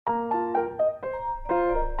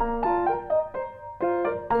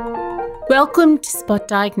Welcome to Spot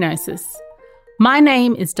Diagnosis. My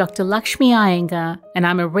name is Dr. Lakshmi Iyengar and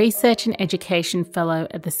I'm a Research and Education Fellow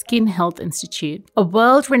at the Skin Health Institute, a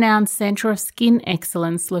world-renowned centre of skin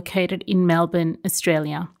excellence located in Melbourne,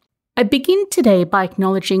 Australia. I begin today by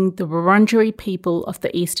acknowledging the Wurundjeri people of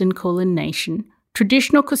the Eastern Kulin Nation,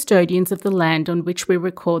 traditional custodians of the land on which we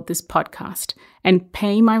record this podcast, and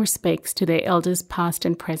pay my respects to their elders past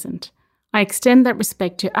and present. I extend that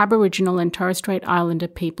respect to Aboriginal and Torres Strait Islander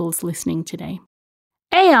peoples listening today.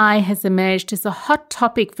 AI has emerged as a hot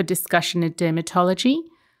topic for discussion in dermatology,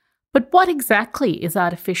 but what exactly is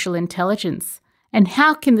artificial intelligence, and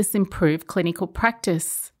how can this improve clinical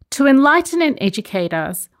practice? To enlighten and educate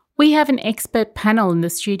us, we have an expert panel in the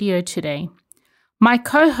studio today. My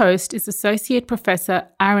co-host is Associate Professor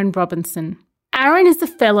Aaron Robinson. Aaron is a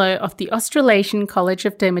Fellow of the Australasian College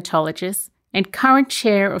of Dermatologists and current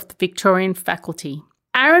Chair of the Victorian Faculty.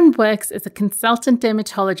 Aaron works as a consultant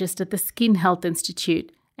dermatologist at the Skin Health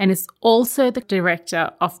Institute and is also the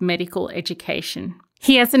Director of Medical Education.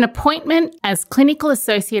 He has an appointment as Clinical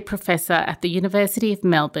Associate Professor at the University of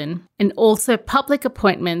Melbourne and also public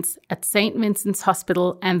appointments at St Vincent's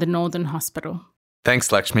Hospital and the Northern Hospital.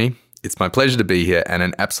 Thanks, Lakshmi. It's my pleasure to be here and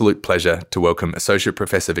an absolute pleasure to welcome Associate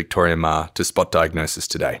Professor Victoria Ma to Spot Diagnosis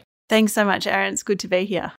today. Thanks so much, Aaron. It's good to be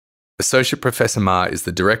here. Associate Professor Ma is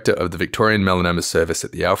the Director of the Victorian Melanoma Service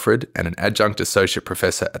at the Alfred and an Adjunct Associate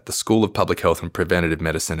Professor at the School of Public Health and Preventative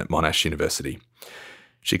Medicine at Monash University.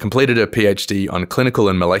 She completed her PhD on clinical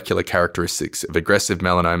and molecular characteristics of aggressive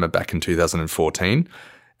melanoma back in 2014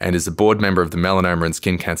 and is a board member of the Melanoma and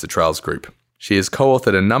Skin Cancer Trials Group. She has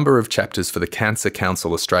co-authored a number of chapters for the Cancer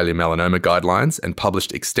Council Australia Melanoma Guidelines and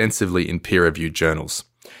published extensively in peer-reviewed journals.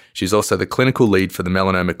 She's also the clinical lead for the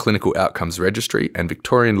Melanoma Clinical Outcomes Registry and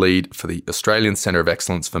Victorian lead for the Australian Centre of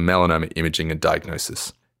Excellence for Melanoma Imaging and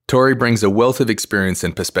Diagnosis. Tori brings a wealth of experience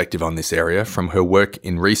and perspective on this area from her work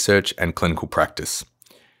in research and clinical practice.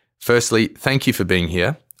 Firstly, thank you for being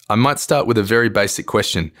here. I might start with a very basic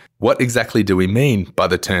question. What exactly do we mean by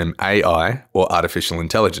the term AI or artificial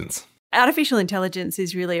intelligence? Artificial intelligence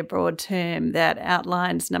is really a broad term that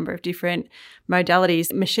outlines a number of different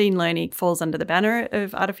modalities. Machine learning falls under the banner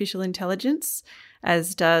of artificial intelligence,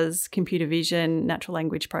 as does computer vision, natural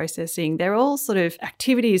language processing. They're all sort of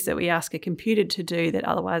activities that we ask a computer to do that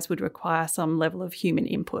otherwise would require some level of human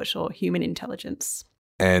input or human intelligence.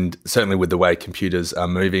 And certainly with the way computers are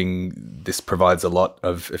moving, this provides a lot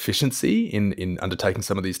of efficiency in undertaking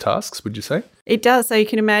some of these tasks, would you say? It does. So you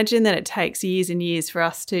can imagine that it takes years and years for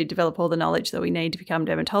us to develop all the knowledge that we need to become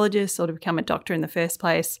dermatologists or to become a doctor in the first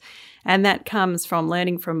place. And that comes from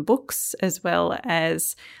learning from books as well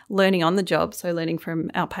as learning on the job, so learning from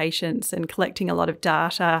our patients and collecting a lot of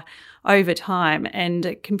data over time. And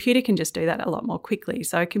a computer can just do that a lot more quickly.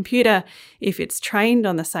 So a computer, if it's trained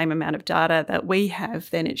on the same amount of data that we have,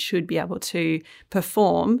 then it should be able to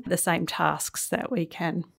perform the same tasks that we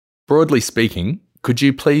can. Broadly speaking, could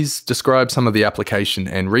you please describe some of the application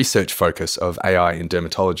and research focus of AI in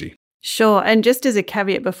dermatology? Sure. And just as a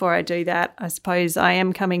caveat before I do that, I suppose I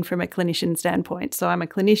am coming from a clinician standpoint. So I'm a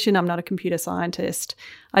clinician, I'm not a computer scientist.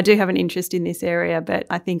 I do have an interest in this area, but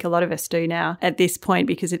I think a lot of us do now at this point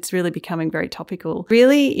because it's really becoming very topical.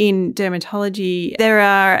 Really, in dermatology, there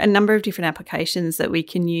are a number of different applications that we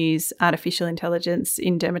can use artificial intelligence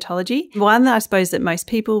in dermatology. One that I suppose that most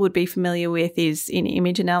people would be familiar with is in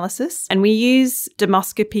image analysis. And we use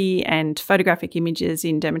dermoscopy and photographic images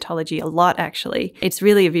in dermatology a lot, actually. It's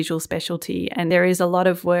really a visual specialty, and there is a lot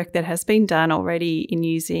of work that has been done already in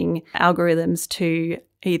using algorithms to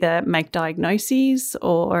either make diagnoses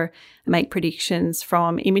or make predictions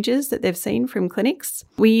from images that they've seen from clinics.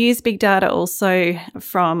 We use big data also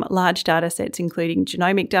from large data sets, including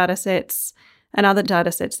genomic data sets and other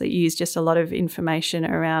data sets that use just a lot of information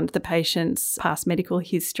around the patient's past medical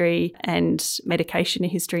history and medication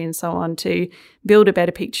history and so on to build a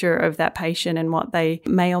better picture of that patient and what they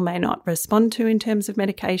may or may not respond to in terms of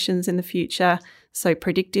medications in the future. So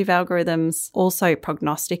predictive algorithms, also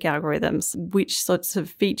prognostic algorithms, which sorts of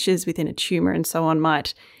features within a tumour and so on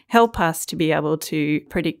might help us to be able to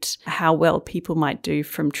predict how well people might do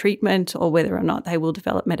from treatment or whether or not they will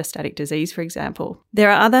develop metastatic disease, for example.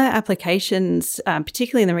 There are other applications,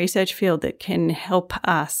 particularly in the research field, that can help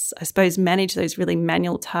us, I suppose, manage those really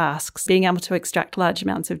manual tasks, being able to extract large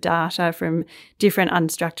amounts of data from different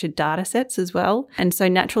unstructured data sets as well. And so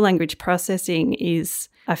natural language processing is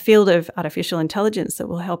a field of artificial intelligence that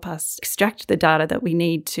will help us extract the data that we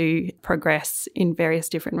need to progress in various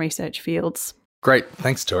different research fields. Great.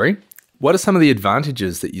 Thanks, Tori. What are some of the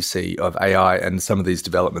advantages that you see of AI and some of these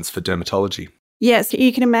developments for dermatology? Yes,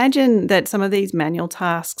 you can imagine that some of these manual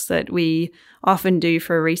tasks that we often do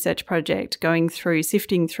for a research project,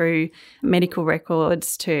 sifting through medical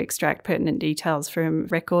records to extract pertinent details from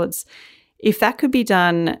records, if that could be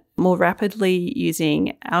done more rapidly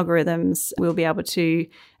using algorithms, we'll be able to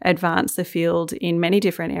advance the field in many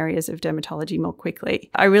different areas of dermatology more quickly.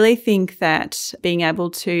 I really think that being able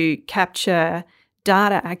to capture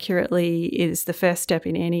data accurately is the first step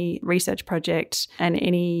in any research project and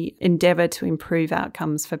any endeavour to improve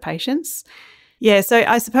outcomes for patients. Yeah, so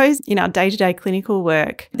I suppose in our day-to-day clinical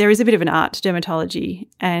work, there is a bit of an art to dermatology,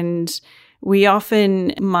 and we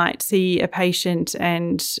often might see a patient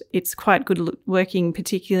and it's quite good working,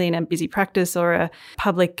 particularly in a busy practice or a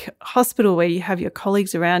public hospital where you have your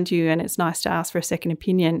colleagues around you and it's nice to ask for a second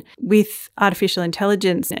opinion. With artificial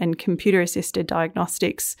intelligence and computer-assisted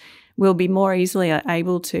diagnostics, we'll be more easily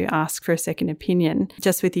able to ask for a second opinion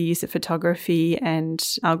just with the use of photography and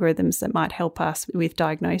algorithms that might help us with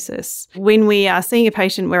diagnosis. When we are seeing a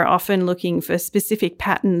patient, we're often looking for specific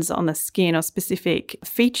patterns on the skin or specific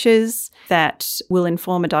features that will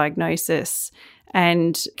inform a diagnosis.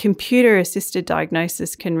 And computer-assisted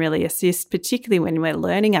diagnosis can really assist, particularly when we're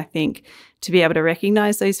learning, I think, to be able to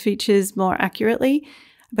recognise those features more accurately.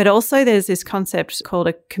 But also there's this concept called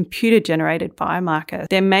a computer-generated biomarker.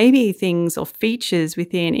 There may be things or features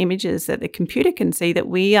within images that the computer can see that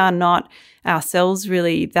we are not ourselves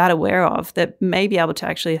really that aware of that may be able to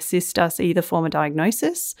actually assist us either form a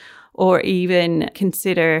diagnosis or even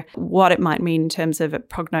consider what it might mean in terms of a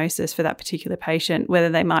prognosis for that particular patient, whether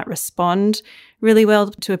they might respond really well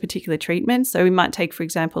to a particular treatment. So we might take, for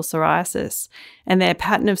example, psoriasis, and their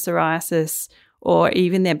pattern of psoriasis or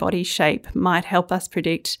even their body shape might help us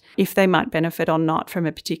predict if they might benefit or not from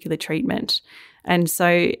a particular treatment. And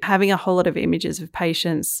so having a whole lot of images of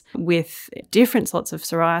patients with different sorts of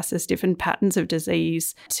psoriasis, different patterns of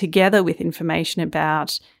disease, together with information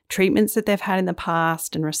about treatments that they've had in the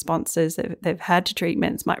past and responses that they've had to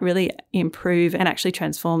treatments might really improve and actually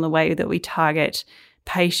transform the way that we target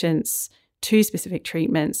patients to specific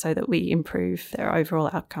treatments so that we improve their overall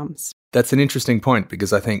outcomes. That's an interesting point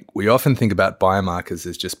because I think we often think about biomarkers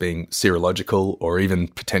as just being serological or even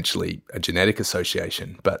potentially a genetic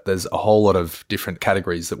association, but there's a whole lot of different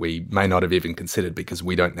categories that we may not have even considered because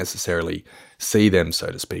we don't necessarily see them, so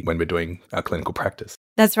to speak, when we're doing our clinical practice.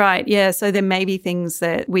 That's right. Yeah. So there may be things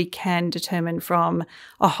that we can determine from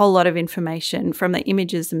a whole lot of information from the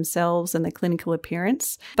images themselves and the clinical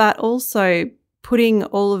appearance, but also putting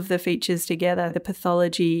all of the features together, the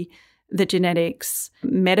pathology, the genetics,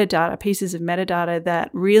 metadata, pieces of metadata that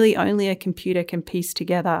really only a computer can piece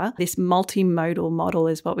together. This multimodal model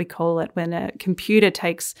is what we call it, when a computer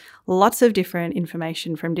takes lots of different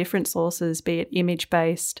information from different sources, be it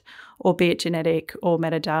image-based or be it genetic or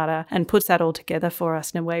metadata, and puts that all together for us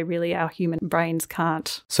in a way really our human brains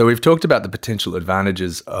can't. So we've talked about the potential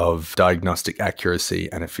advantages of diagnostic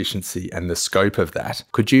accuracy and efficiency and the scope of that.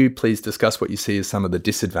 Could you please discuss what you see as some of the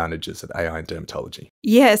disadvantages of AI in dermatology?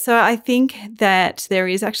 Yeah, so I think that there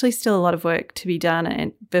is actually still a lot of work to be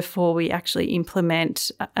done before we actually implement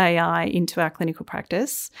AI into our clinical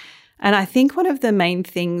practice. And I think one of the main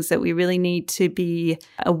things that we really need to be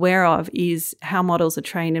aware of is how models are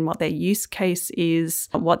trained and what their use case is,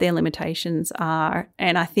 what their limitations are.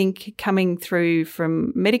 And I think coming through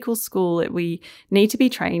from medical school, we need to be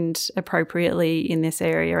trained appropriately in this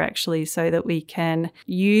area actually so that we can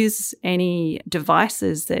use any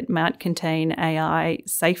devices that might contain AI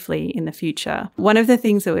safely in the future. One of the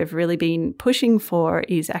things that we've really been pushing for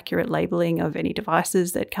is accurate labeling of any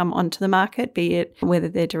devices that come onto the market, be it whether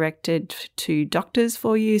they're directed to doctors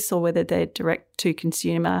for use or whether they're direct to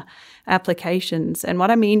consumer applications. And what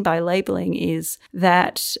I mean by labeling is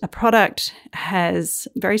that a product has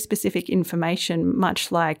very specific information, much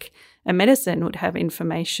like a medicine would have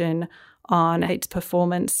information on its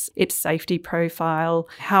performance, its safety profile,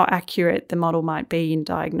 how accurate the model might be in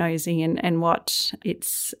diagnosing and what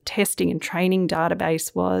its testing and training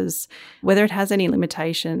database was, whether it has any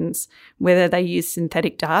limitations, whether they use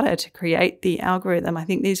synthetic data to create the algorithm. I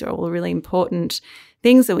think these are all really important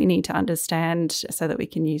things that we need to understand so that we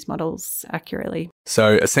can use models accurately.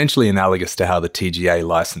 So essentially analogous to how the TGA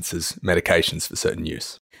licenses medications for certain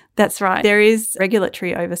use. That's right. There is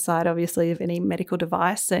regulatory oversight, obviously, of any medical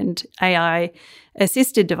device, and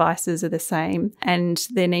AI-assisted devices are the same. And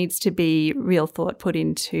there needs to be real thought put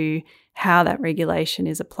into how that regulation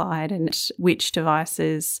is applied and which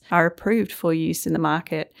devices are approved for use in the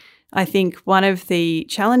market. I think one of the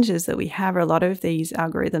challenges that we have are a lot of these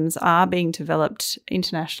algorithms are being developed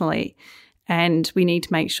internationally. And we need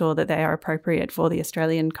to make sure that they are appropriate for the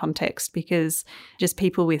Australian context, because just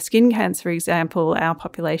people with skin cancer, for example, our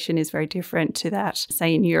population is very different to that,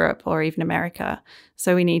 say, in Europe or even America.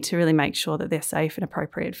 So we need to really make sure that they're safe and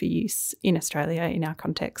appropriate for use in Australia in our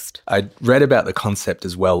context. I read about the concept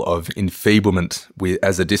as well of enfeeblement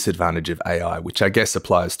as a disadvantage of AI, which I guess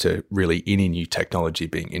applies to really any new technology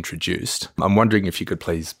being introduced. I'm wondering if you could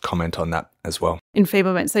please comment on that as well.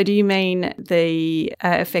 Enfeeblement. So do you mean the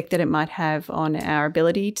effect that it might have on our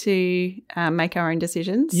ability to make our own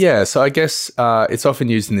decisions? Yeah, so I guess it's often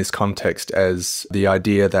used in this context as the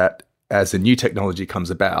idea that as a new technology comes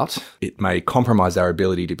about, it may compromise our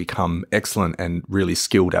ability to become excellent and really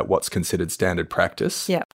skilled at what's considered standard practice.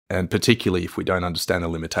 Yeah. And particularly if we don't understand the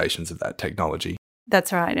limitations of that technology.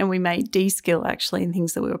 That's right. And we may de-skill actually in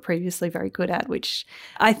things that we were previously very good at, which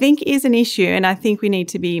I think is an issue, and I think we need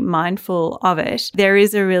to be mindful of it. There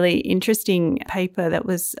is a really interesting paper that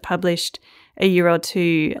was published a year or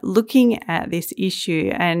two looking at this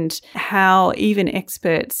issue and how even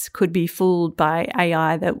experts could be fooled by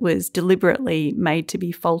AI that was deliberately made to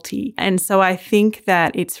be faulty. And so I think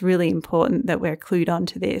that it's really important that we're clued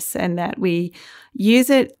onto this and that we use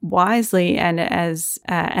it wisely and as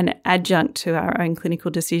an adjunct to our own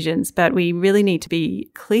clinical decisions. But we really need to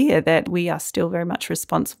be clear that we are still very much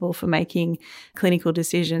responsible for making clinical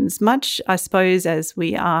decisions, much, I suppose, as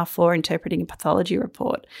we are for interpreting a pathology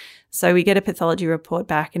report. So we get a pathology report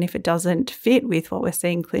back, and if it doesn't fit with what we're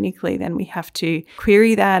seeing clinically, then we have to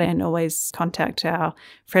query that and always contact our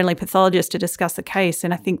friendly pathologist to discuss the case.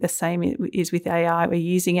 And I think the same is with AI. We're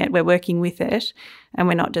using it, we're working with it, and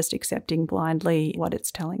we're not just accepting blindly what it's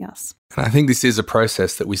telling us. And I think this is a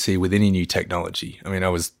process that we see with any new technology. I mean, I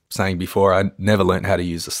was saying before, I never learned how to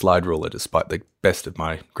use a slide ruler despite the best of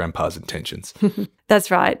my grandpa's intentions.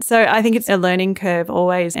 That's right. So I think it's a learning curve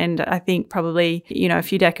always. And I think probably, a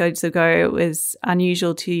few decades ago, it was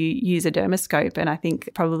unusual to use a dermoscope. And I think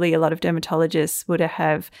probably a lot of dermatologists would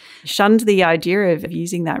have shunned the idea of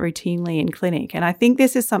using that routinely in clinic. And I think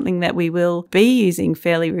this is something that we will be using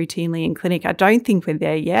fairly routinely in clinic. I don't think we're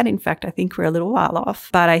there yet. In fact, I think we're a little while off.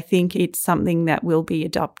 But I think it's something that will be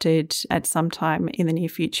adopted at some time in the near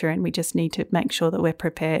future. And we just need to make sure that we're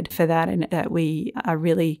prepared for that and that we are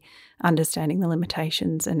really understanding the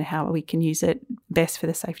limitations and how we can use it best for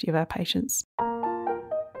the safety of our patients.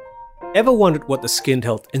 Ever wondered what the Skin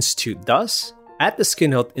Health Institute does? At the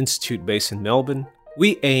Skin Health Institute based in Melbourne,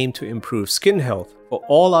 we aim to improve skin health for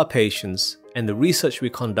all our patients, and the research we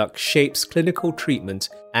conduct shapes clinical treatment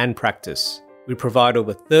and practice. We provide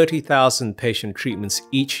over 30,000 patient treatments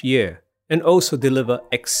each year and also deliver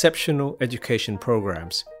exceptional education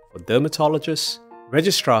programs for dermatologists,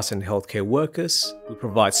 registrars and healthcare workers. We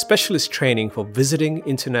provide specialist training for visiting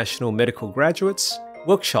international medical graduates,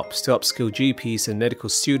 workshops to upskill GPs and medical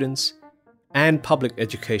students, and public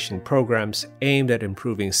education programs aimed at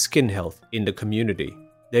improving skin health in the community.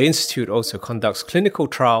 The Institute also conducts clinical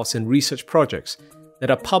trials and research projects that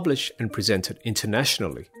are published and presented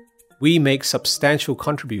internationally. We make substantial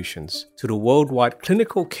contributions to the worldwide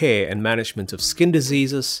clinical care and management of skin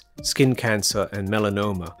diseases, skin cancer, and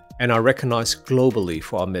melanoma, and are recognized globally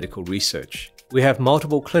for our medical research. We have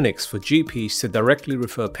multiple clinics for GPs to directly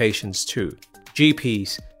refer patients to.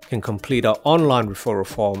 GPs can complete our online referral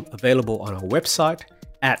form available on our website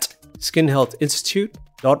at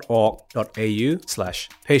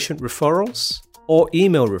skinhealthinstitute.org.au/patient referrals or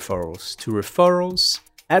email referrals to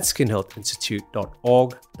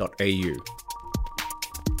referrals@skinhealthinstitute.org.au.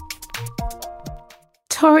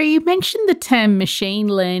 Tori, you mentioned the term machine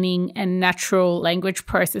learning and natural language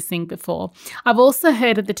processing before. I've also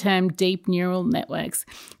heard of the term deep neural networks.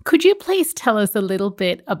 Could you please tell us a little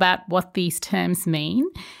bit about what these terms mean?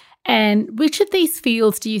 And which of these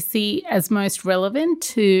fields do you see as most relevant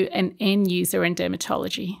to an end user in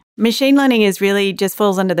dermatology? Machine learning is really just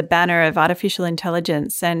falls under the banner of artificial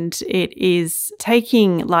intelligence, and it is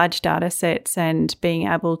taking large data sets and being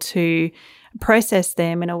able to process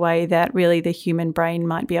them in a way that really the human brain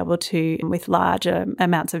might be able to with larger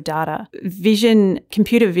amounts of data.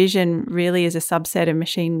 Computer vision really is a subset of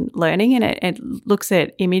machine learning, and it looks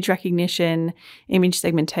at image recognition, image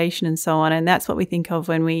segmentation, and so on. And that's what we think of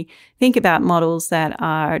when we think about models that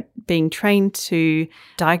are being trained to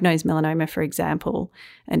diagnose melanoma, for example.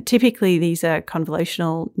 And typically these are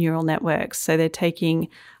convolutional neural networks. So they're taking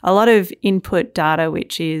a lot of input data,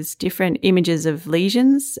 which is different images of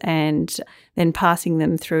lesions, and then passing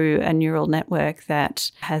them through a neural network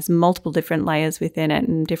that has multiple different layers within it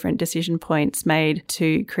and different decision points made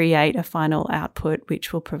to create a final output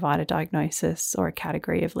which will provide a diagnosis or a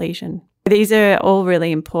category of lesion. These are all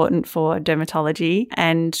really important for dermatology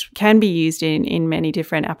and can be used in many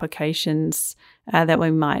different applications that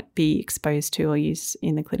we might be exposed to or use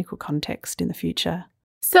in the clinical context in the future.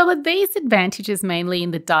 So are these advantages mainly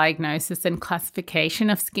in the diagnosis and classification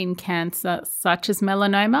of skin cancer, such as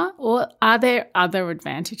melanoma, or are there other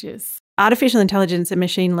advantages? Artificial intelligence and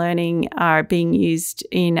machine learning are being used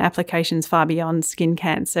in applications far beyond skin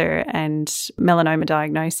cancer and melanoma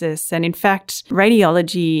diagnosis. And in fact,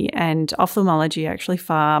 radiology and ophthalmology are actually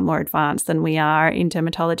far more advanced than we are in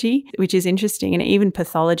dermatology, which is interesting. And even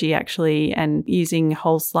pathology actually, and using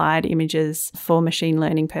whole slide images for machine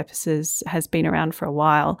learning purposes has been around for a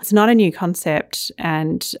while. It's not a new concept,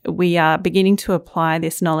 and we are beginning to apply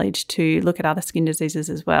this knowledge to look at other skin diseases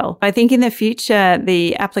as well. I think in the future,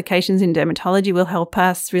 the applications in dermatology will help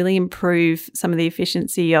us really improve some of the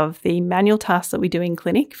efficiency of the manual tasks that we do in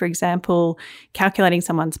clinic. For example, calculating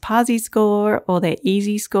someone's PASI score or their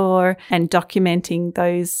EASI score and documenting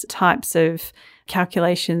those types of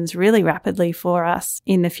calculations really rapidly for us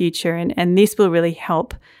in the future. And this will really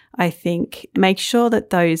help, I think, make sure that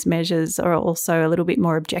those measures are also a little bit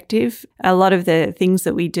more objective. A lot of the things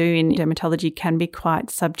that we do in dermatology can be quite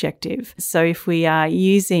subjective. So if we are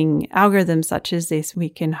using algorithms such as this, we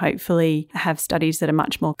can hopefully have studies that are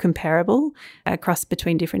much more comparable across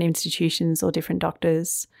between different institutions or different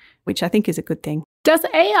doctors, which I think is a good thing. Does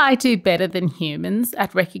AI do better than humans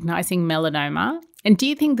at recognising melanoma? And do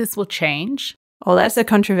you think this will change? Oh, that's a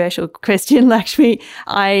controversial question, Lakshmi.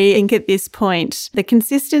 I think at this point, the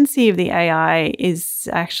consistency of the AI is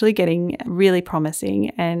actually getting really promising.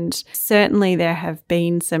 And certainly there have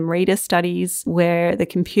been some reader studies where the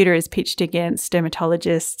computer is pitched against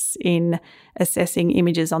dermatologists in assessing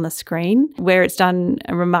images on the screen, where it's done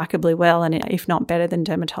remarkably well, and if not better than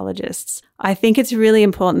dermatologists. I think it's really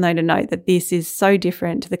important, though, to note that this is so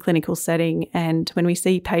different to the clinical setting. And when we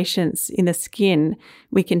see patients in the skin,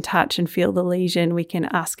 we can touch and feel the lesion. We can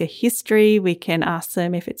ask a history. We can ask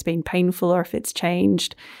them if it's been painful or if it's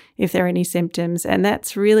changed, if there are any symptoms. And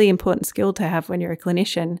that's really important skill to have when you're a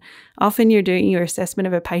clinician. Often you're doing your assessment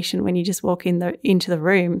of a patient when you just walk into the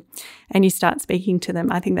room and you start speaking to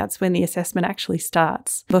them. I think that's when the assessment actually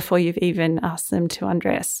starts, before you've even asked them to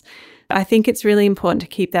undress. I think it's really important to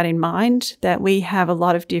keep that in mind, that we have a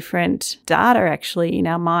lot of different data actually in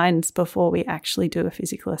our minds before we actually do a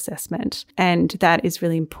physical assessment. And that is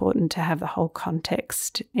really important to have the whole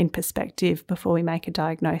context in perspective before we make a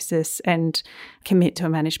diagnosis and commit to a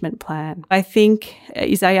management plan. I think,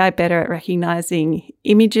 is AI better at recognising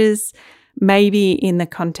images? Maybe in the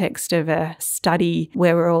context of a study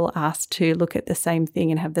where we're all asked to look at the same thing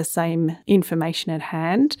and have the same information at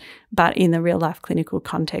hand. But in the real life clinical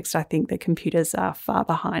context, I think the computers are far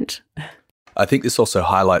behind. I think this also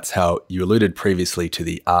highlights how you alluded previously to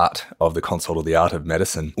the art of the consult or the art of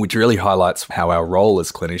medicine, which really highlights how our role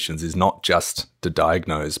as clinicians is not just to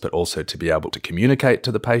diagnose, but also to be able to communicate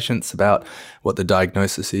to the patients about what the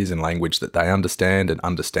diagnosis is in language that they understand and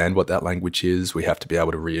understand what that language is. We have to be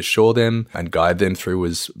able to reassure them and guide them through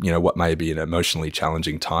what may be an emotionally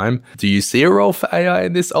challenging time. Do you see a role for AI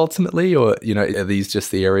in this ultimately, or, are these just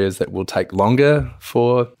the areas that will take longer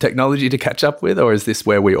for technology to catch up with, or is this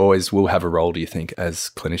where we always will have a role, do you think, as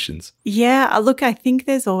clinicians? Yeah, look, I think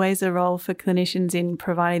there's always a role for clinicians in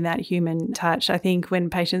providing that human touch. I think when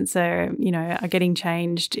patients are getting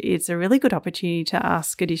changed, it's a really good opportunity to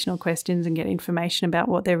ask additional questions and get information about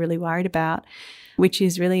what they're really worried about, which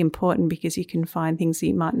is really important because you can find things that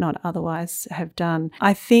you might not otherwise have done.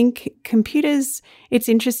 I think computers, it's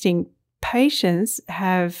interesting. Patients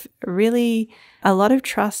have really a lot of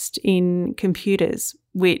trust in computers,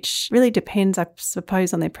 which really depends, I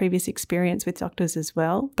suppose, on their previous experience with doctors as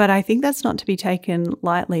well. But I think that's not to be taken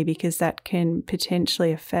lightly, because that can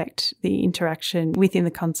potentially affect the interaction within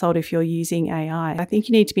the consult if you're using AI. I think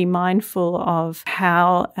you need to be mindful of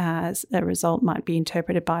how a result might be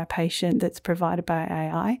interpreted by a patient that's provided by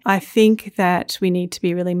AI. I think that we need to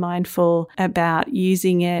be really mindful about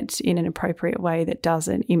using it in an appropriate way that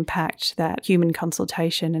doesn't impact that human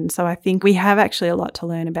consultation. And so I think we have actually a lot to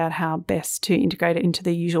learn about how best to integrate it into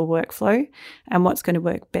the usual workflow and what's going to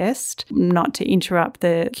work best, not to interrupt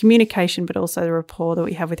the communication, but also the rapport that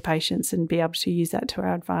we have with patients, and be able to use that to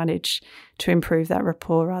our advantage to improve that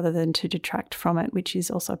rapport rather than to detract from it, which is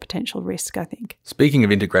also a potential risk, I think. Speaking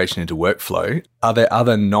of integration into workflow, are there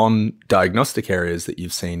other non-diagnostic areas that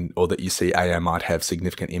you've seen or that you see AI might have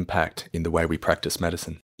significant impact in the way we practice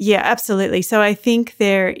medicine? Yeah, absolutely. So I think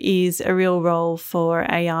there is a real role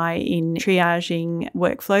for AI in triaging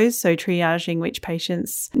workflows, so triaging which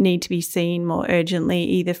patients need to be seen more urgently,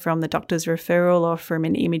 either from the doctor's referral or from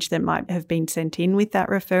an image that might have been sent in with that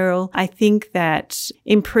referral. I think that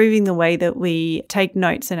improving the way that we take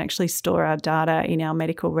notes and actually store our data in our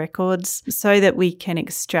medical records so that we can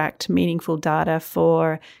extract meaningful data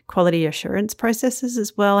for quality assurance processes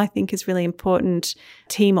as well, I think is really important.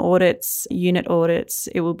 Team audits, unit audits,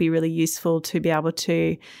 it will be really useful to be able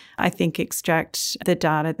to, I think, extract the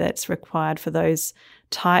data that's required for those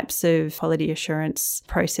types of quality assurance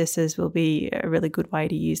processes will be a really good way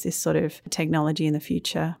to use this sort of technology in the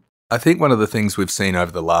future. I think one of the things we've seen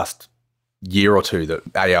over the last year or two that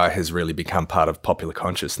AI has really become part of popular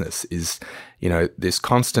consciousness is, this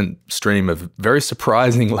constant stream of very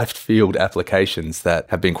surprising left field applications that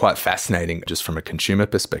have been quite fascinating just from a consumer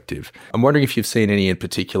perspective. I'm wondering if you've seen any in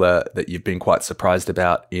particular that you've been quite surprised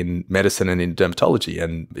about in medicine and in dermatology,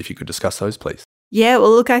 and if you could discuss those, please. Yeah,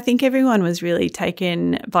 well, look, I think everyone was really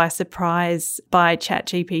taken by surprise by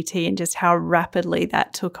ChatGPT and just how rapidly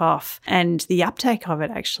that took off and the uptake of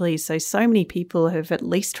it, actually. So many people have at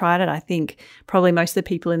least tried it. I think probably most of the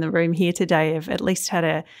people in the room here today have at least had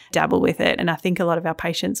a dabble with it. And I think a lot of our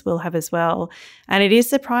patients will have as well. And it is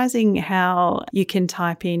surprising how you can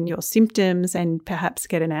type in your symptoms and perhaps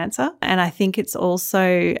get an answer. And I think it's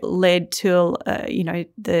also led to,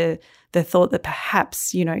 the thought that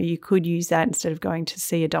perhaps, you could use that instead of going to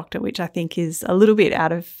see a doctor, which I think is a little bit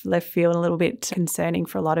out of left field, a little bit concerning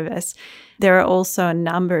for a lot of us. There are also a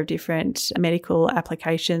number of different medical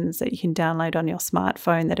applications that you can download on your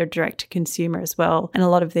smartphone that are direct to consumer as well. And a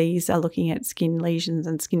lot of these are looking at skin lesions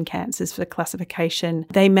and skin cancers for classification.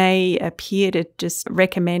 They may appear to just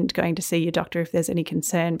recommend going to see your doctor if there's any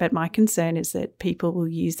concern, but my concern is that people will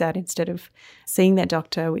use that instead of seeing their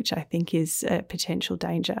doctor, which I think is a potential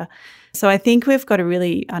danger. So I think we've got to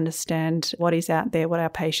really understand what is out there, what our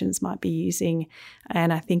patients might be using.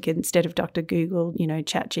 And I think instead of Dr. Google,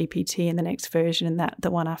 ChatGPT and the next version and that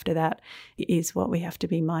the one after that is what we have to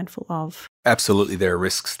be mindful of. Absolutely, there are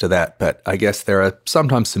risks to that, but I guess there are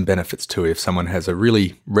sometimes some benefits too. If someone has a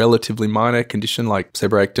really relatively minor condition like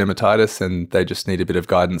seborrheic dermatitis and they just need a bit of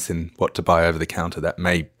guidance in what to buy over the counter, that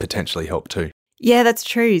may potentially help too. Yeah, that's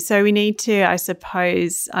true. So we need to, I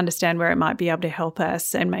suppose, understand where it might be able to help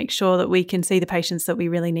us and make sure that we can see the patients that we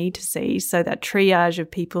really need to see. So that triage of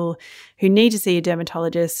people who need to see a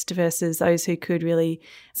dermatologist versus those who could really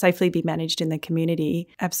safely be managed in the community.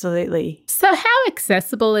 Absolutely. So how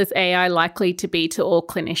accessible is AI likely to be to all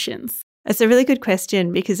clinicians? It's a really good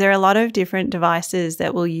question because there are a lot of different devices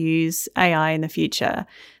that will use AI in the future.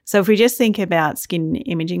 So if we just think about skin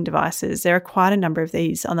imaging devices, there are quite a number of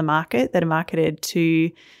these on the market that are marketed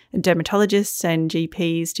to dermatologists and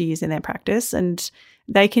GPs to use in their practice, and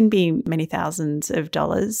they can be many thousands of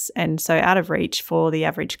dollars and so out of reach for the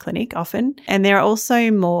average clinic often. And there are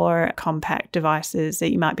also more compact devices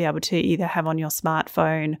that you might be able to either have on your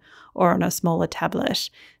smartphone or on a smaller tablet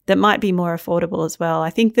that might be more affordable as well. I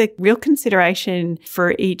think the real consideration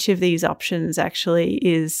for each of these options actually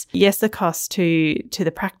is, yes, the cost to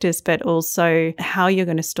the practice, but also how you're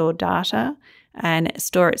going to store data and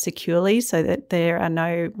store it securely so that there are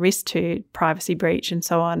no risks to privacy breach and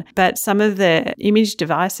so on. But some of the image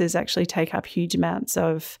devices actually take up huge amounts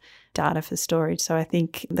of data for storage. So I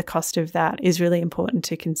think the cost of that is really important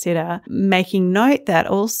to consider. Making note that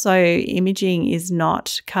also imaging is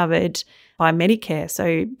not covered by Medicare.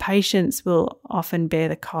 So patients will often bear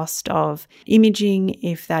the cost of imaging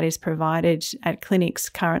if that is provided at clinics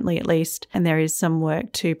currently at least. And there is some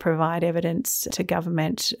work to provide evidence to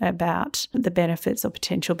government about the benefits or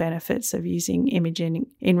potential benefits of using imaging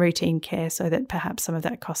in routine care so that perhaps some of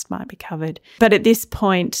that cost might be covered. But at this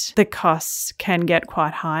point, the costs can get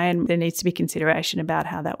quite high and there needs to be consideration about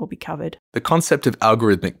how that will be covered. The concept of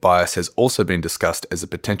algorithmic bias has also been discussed as a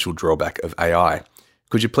potential drawback of AI.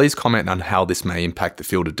 Could you please comment on how this may impact the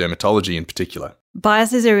field of dermatology in particular?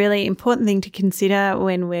 Bias is a really important thing to consider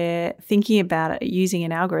when we're thinking about using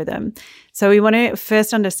an algorithm. So we want to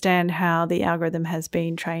first understand how the algorithm has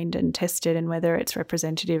been trained and tested and whether it's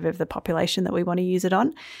representative of the population that we want to use it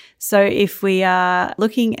on. So if we are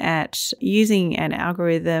looking at using an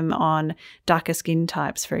algorithm on darker skin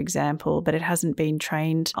types, for example, but it hasn't been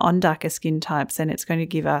trained on darker skin types, then it's going to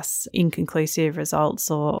give us inconclusive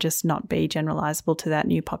results or just not be generalizable to that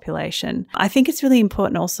new population. I think it's really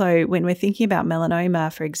important also when we're thinking about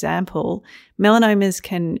melanoma, for example, melanomas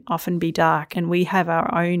can often be dark and we have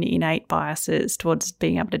our own innate biases towards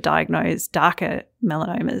being able to diagnose darker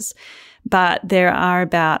melanomas. But there are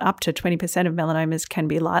about up to 20% of melanomas can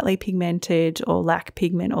be lightly pigmented or lack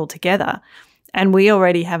pigment altogether. And we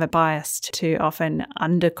already have a bias to often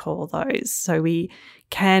undercall those. So we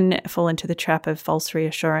can fall into the trap of false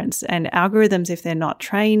reassurance. And algorithms, if they're not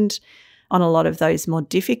trained on a lot of those more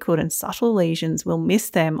difficult and subtle lesions, will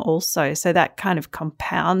miss them also. So that kind of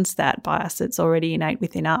compounds that bias that's already innate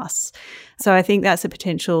within us. So I think that's a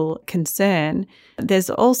potential concern. There's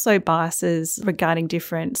also biases regarding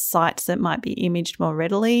different sites that might be imaged more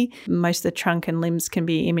readily. Most of the trunk and limbs can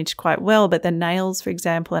be imaged quite well, but the nails, for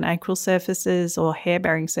example, and acral surfaces or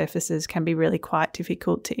hair-bearing surfaces can be really quite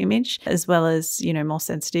difficult to image, as well as, more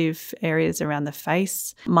sensitive areas around the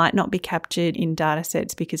face might not be captured in data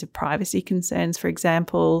sets because of privacy concerns. For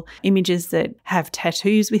example, images that have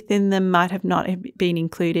tattoos within them might have not been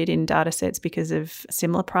included in data sets because of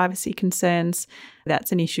similar privacy concerns.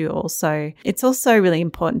 That's an issue also. It's also really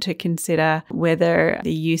important to consider whether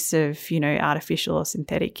the use of, artificial or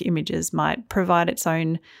synthetic images might provide its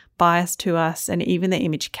own bias to us. And even the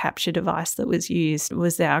image capture device that was used,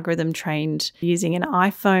 was the algorithm trained using an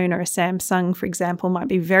iPhone or a Samsung, for example, might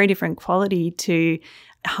be very different quality to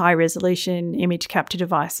high resolution image capture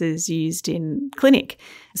devices used in clinic.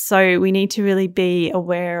 So we need to really be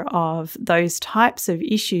aware of those types of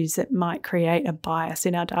issues that might create a bias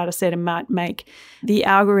in our data set and might make the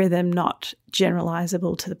algorithm not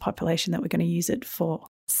generalizable to the population that we're going to use it for.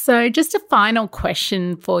 So just a final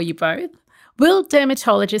question for you both. Will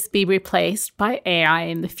dermatologists be replaced by AI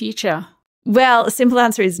in the future? Well, the simple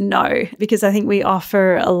answer is no, because I think we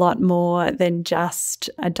offer a lot more than just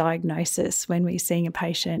a diagnosis when we're seeing a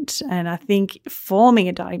patient. And I think forming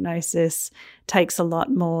a diagnosis takes a lot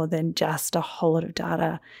more than just a whole lot of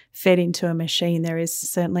data fed into a machine. There is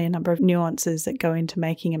certainly a number of nuances that go into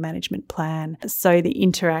making a management plan. So the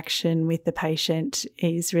interaction with the patient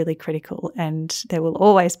is really critical, and there will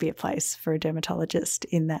always be a place for a dermatologist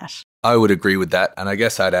in that. I would agree with that. And I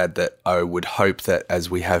guess I'd add that I would hope that as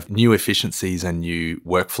we have new efficiencies and new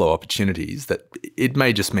workflow opportunities, that it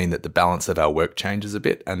may just mean that the balance of our work changes a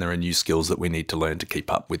bit and there are new skills that we need to learn to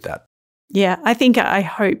keep up with that. Yeah, I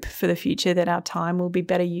hope for the future that our time will be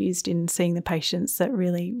better used in seeing the patients that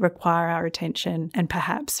really require our attention, and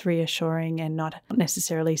perhaps reassuring, and not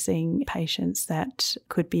necessarily seeing patients that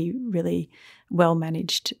could be really well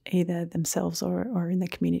managed either themselves or in the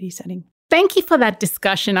community setting. Thank you for that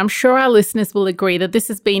discussion. I'm sure our listeners will agree that this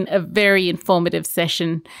has been a very informative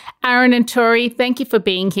session. Aaron and Tori, thank you for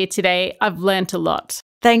being here today. I've learnt a lot.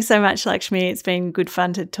 Thanks so much, Lakshmi. It's been good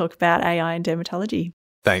fun to talk about AI and dermatology.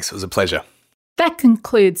 Thanks. It was a pleasure. That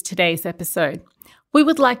concludes today's episode. We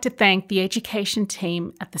would like to thank the education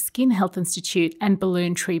team at the Skin Health Institute and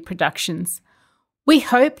Balloon Tree Productions. We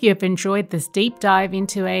hope you have enjoyed this deep dive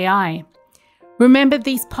into AI. Remember,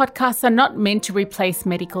 these podcasts are not meant to replace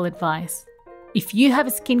medical advice. If you have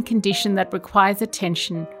a skin condition that requires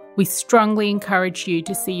attention, we strongly encourage you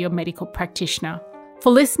to see your medical practitioner.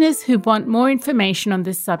 For listeners who want more information on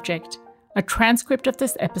this subject, a transcript of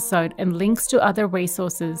this episode and links to other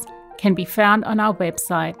resources can be found on our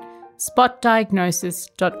website,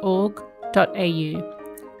 spotdiagnosis.org.au.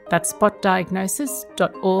 That's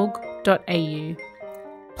spotdiagnosis.org.au.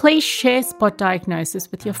 Please share Spot Diagnosis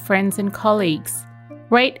with your friends and colleagues.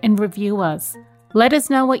 Rate and review us. Let us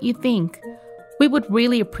know what you think. We would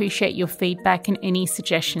really appreciate your feedback and any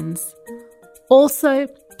suggestions. Also,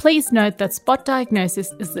 please note that Spot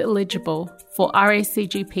Diagnosis is eligible for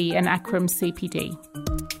RACGP and ACRM CPD.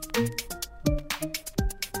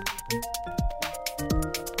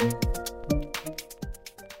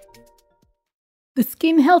 The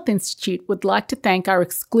Skin Health Institute would like to thank our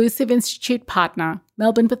exclusive institute partner,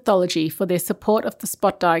 Melbourne Pathology, for their support of the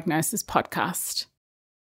Spot Diagnosis podcast.